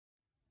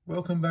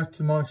Welcome back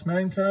to Mike's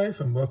Man Cave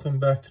and welcome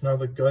back to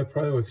another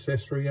GoPro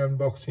accessory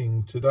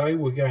unboxing. Today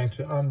we're going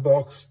to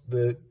unbox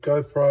the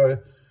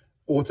GoPro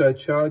auto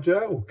charger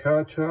or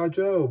car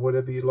charger or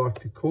whatever you like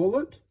to call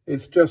it.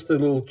 It's just a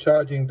little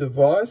charging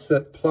device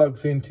that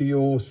plugs into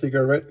your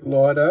cigarette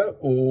lighter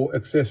or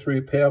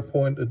accessory power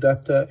point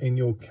adapter in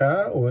your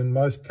car or in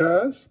most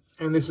cars.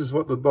 And this is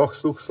what the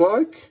box looks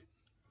like.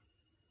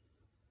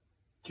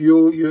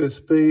 Dual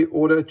USB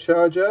auto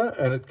charger,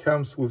 and it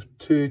comes with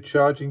 2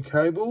 charging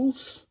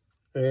cables,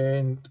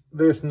 and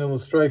there's an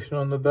illustration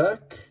on the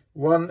back.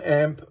 1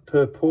 amp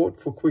per port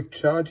for quick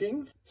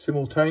charging.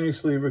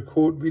 Simultaneously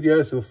record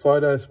videos or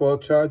photos while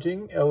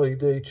charging.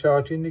 LED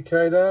charge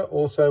indicator.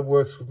 Also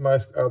works with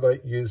most other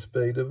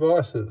USB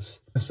devices.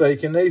 So you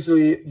can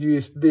easily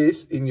use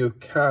this in your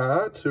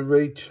car to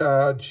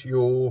recharge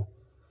your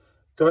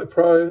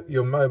GoPro,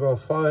 your mobile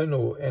phone,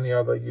 or any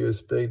other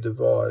USB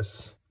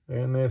device.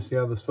 And there's the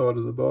other side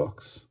of the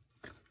box.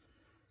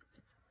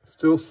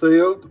 Still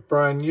sealed,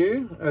 brand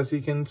new, as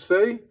you can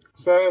see.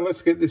 So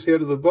let's get this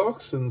out of the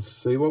box and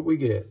see what we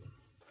get.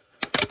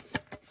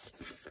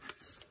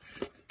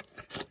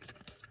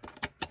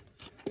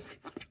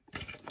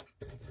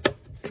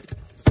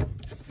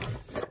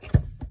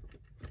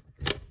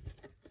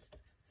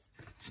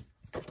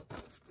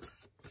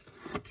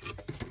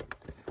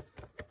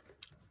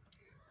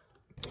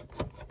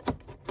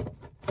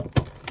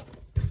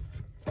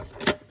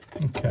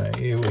 Okay,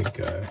 here we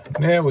go.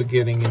 Now we're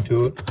getting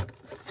into it.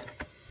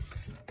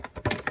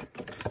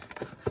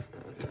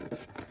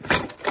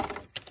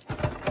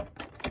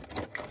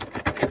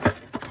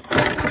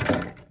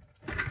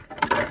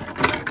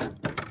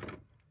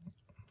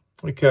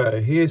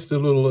 Okay, here's the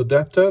little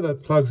adapter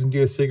that plugs into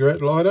your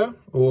cigarette lighter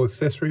or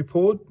accessory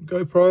port,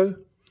 GoPro.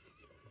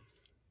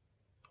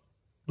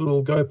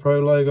 Little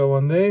GoPro logo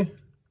on there.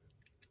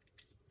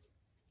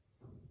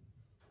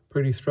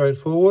 Pretty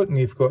straightforward, and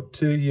you've got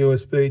 2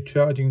 USB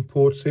charging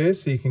ports there,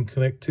 so you can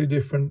connect 2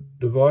 different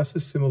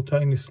devices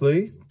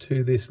simultaneously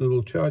to this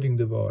little charging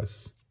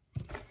device.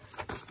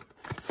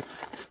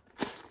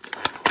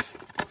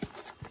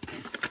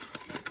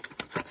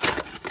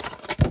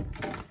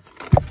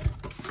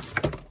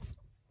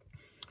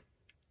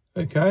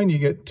 Okay, and you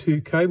get 2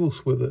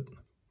 cables with it.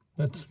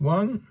 That's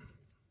one,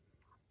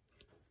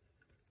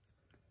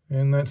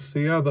 and that's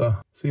the other.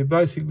 So you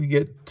basically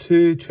get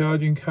 2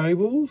 charging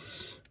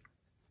cables.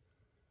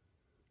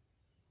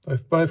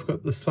 They've both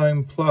got the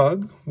same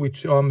plug,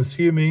 which I'm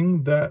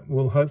assuming that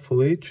will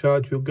hopefully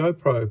charge your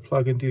GoPro,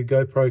 plug into your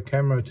GoPro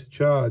camera to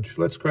charge.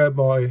 Let's grab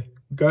my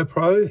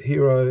GoPro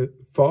Hero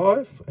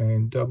 5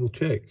 and double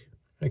check.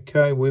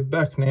 Okay, we're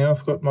back now.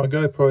 I've got my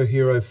GoPro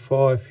Hero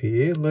 5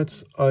 here.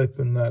 Let's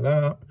open that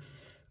up.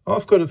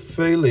 I've got a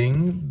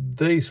feeling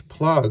these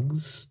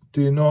plugs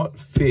do not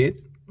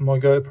fit my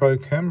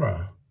GoPro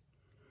camera.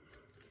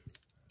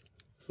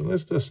 So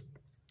let's just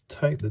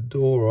take the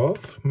door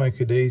off,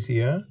 make it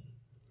easier.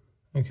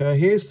 Okay,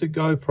 here's the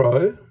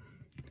GoPro,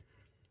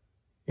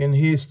 and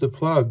here's the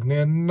plug.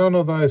 Now, none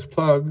of those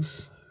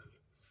plugs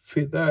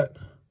fit that.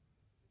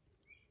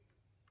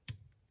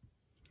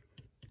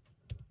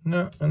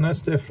 No, and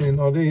that's definitely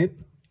not it,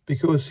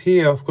 because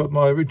here I've got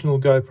my original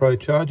GoPro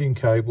charging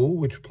cable,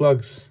 which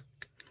plugs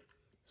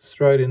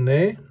straight in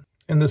there,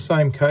 and the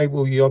same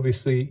cable you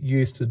obviously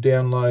use to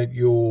download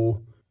your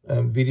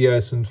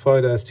videos and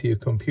photos to your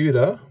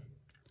computer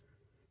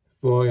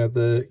via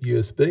the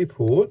USB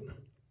port.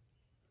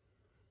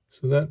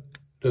 So that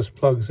just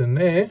plugs in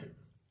there,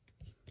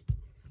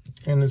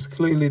 and it's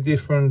clearly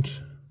different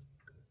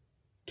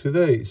to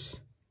these.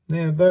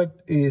 Now that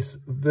is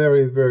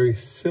very, very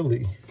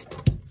silly.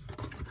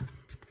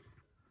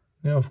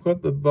 Now I've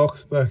got the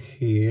box back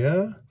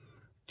here,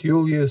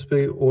 dual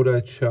USB auto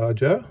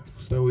charger,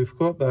 so we've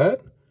got that,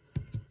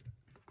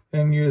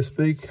 and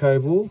USB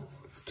cable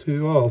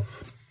to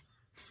off.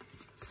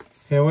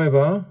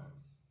 However,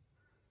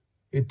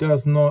 it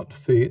does not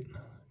fit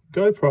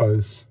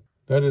GoPros.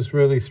 That is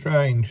really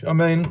strange. I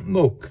mean,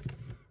 look,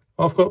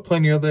 I've got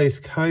plenty of these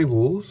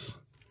cables.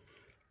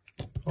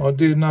 I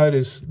do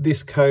notice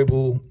this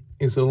cable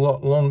is a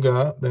lot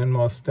longer than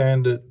my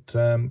standard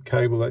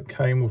cable that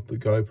came with the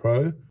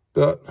GoPro,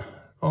 but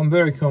I'm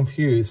very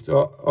confused.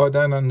 I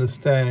don't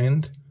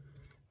understand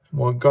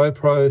why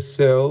GoPro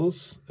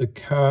sells a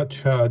car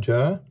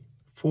charger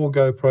for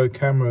GoPro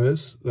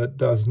cameras that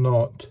does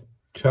not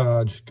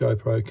charge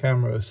GoPro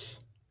cameras.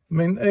 I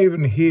mean,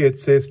 even here it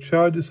says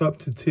charges up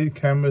to 2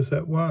 cameras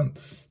at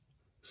once.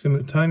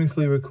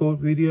 Simultaneously record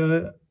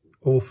video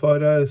or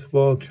photos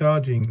while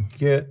charging,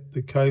 yet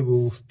the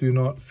cables do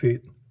not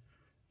fit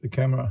the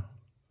camera.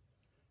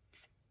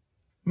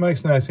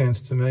 Makes no sense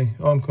to me.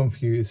 I'm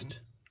confused.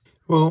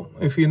 Well,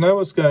 if you know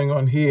what's going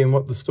on here and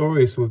what the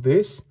story is with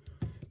this,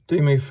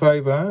 do me a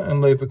favour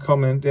and leave a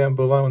comment down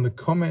below in the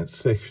comments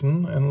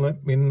section and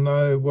let me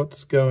know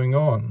what's going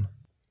on.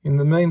 In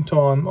the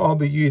meantime, I'll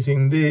be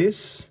using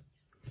this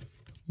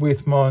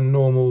with my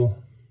normal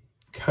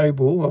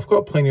cable. I've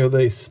got plenty of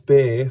these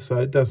spare, so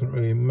it doesn't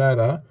really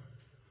matter.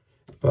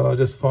 But I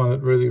just find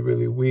it really,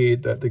 really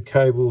weird that the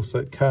cables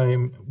that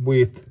came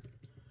with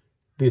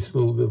this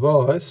little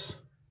device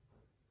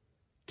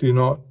do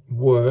not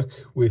work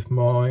with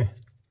my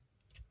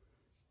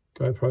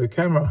GoPro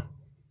camera.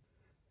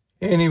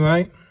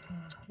 Anyway,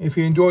 if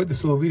you enjoyed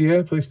this little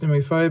video, please do me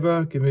a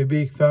favour, give me a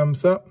big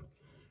thumbs up.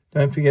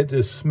 Don't forget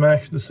to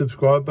smash the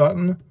subscribe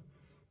button.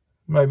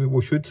 Maybe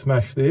we should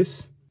smash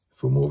this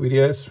for more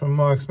videos from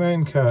Mike's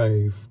Man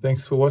Cave.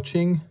 Thanks for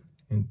watching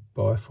and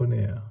bye for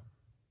now.